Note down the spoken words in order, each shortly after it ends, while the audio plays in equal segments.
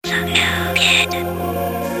TheNewKid.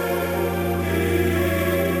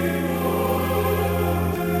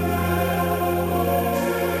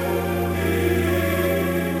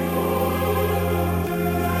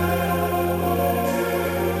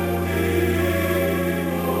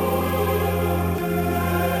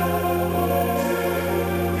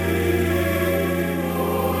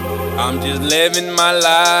 I'm just living my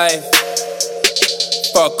life.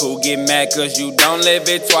 Fuck who get mad cause you don't live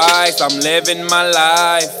it twice. I'm living my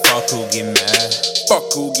life. Fuck who get mad.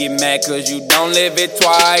 Fuck who get mad cause you don't live it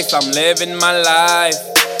twice. I'm living my life.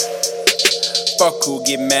 Fuck who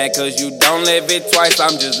get mad cause you don't live it twice.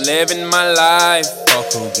 I'm just living my life.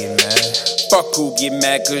 Fuck who get mad. Fuck who get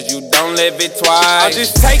mad cause you don't live it twice. I'm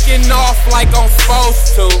just taking off like I'm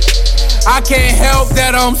supposed to. I can't help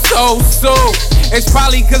that I'm so. It's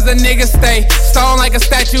probably cause the nigga stay stone like a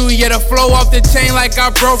statue. Yeah, the flow off the chain like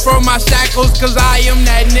I broke from my shackles. Cause I am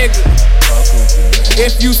that nigga.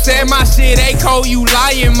 If you said my shit ain't cold, you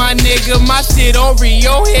lying, my nigga. My shit over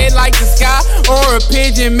your head like the sky or a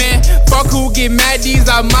pigeon, man. Fuck who get mad, these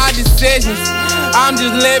are my decisions. I'm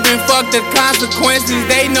just living, fuck the consequences.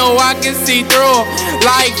 They know I can see through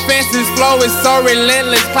like fences. Flow is so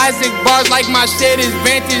relentless. Classic bars like my shit is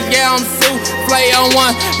vintage. Yeah, I'm souffle on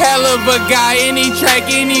one hell of a guy. Any track,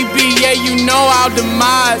 any beat, yeah, you know I'll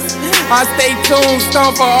demise. I stay tuned,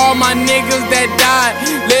 stone for all my niggas that died.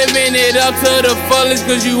 Living it up to the fullest,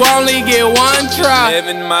 cause you only get one try.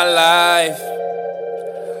 Living my life.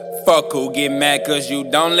 Fuck who get mad cause you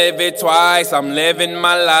don't live it twice. I'm living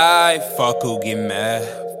my life. Fuck who get mad.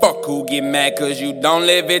 Fuck who get mad cause you don't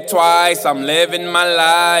live it twice. I'm living my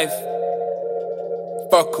life.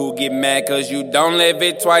 Fuck who get mad cause you don't live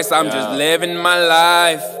it twice. I'm just living my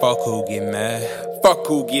life. Fuck who get mad. Fuck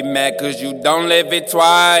who get mad cause you don't live it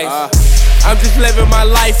twice. I'm just living my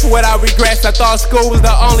life without regrets. I thought school was the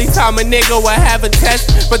only time a nigga would have a test,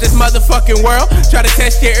 but this motherfucking world try to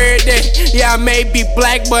test you every day. Yeah, I may be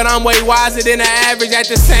black, but I'm way wiser than the average. At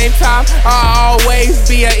the same time, I'll always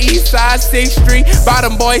be a east side 6th Street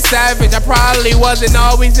bottom boy savage. I probably wasn't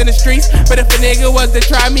always in the streets, but if a nigga was to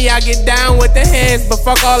try me, I get down with the hands. But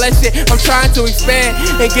fuck all that shit, I'm trying to expand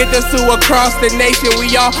and get this to across the nation.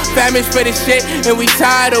 We all famished for this shit, and we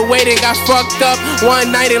tired of waiting. Got fucked up one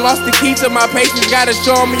night and lost the key to my patience. Gotta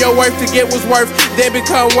show them your worth to get what's worth. Then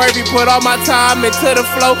become worthy. Put all my time into the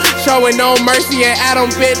flow, showing no mercy. And Adam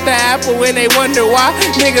bit the apple and they wonder why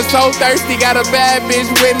niggas so thirsty. Got a bad bitch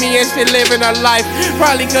with me and she living her life.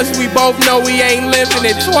 Probably cause we both know we ain't living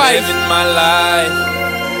it twice. Living my life.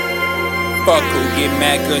 Fuck who get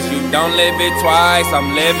mad cause you don't live it twice.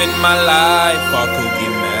 I'm living my life. Fuck who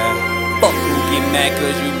get mad. Fuck who get mad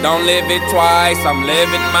cause you don't live it twice. I'm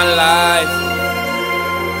living my life.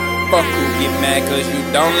 Fuck who get mad cause you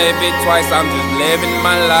don't live it twice. I'm just living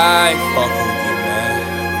my life. Fuck who get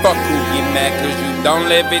mad. Fuck who get mad cause you don't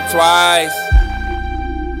live it twice.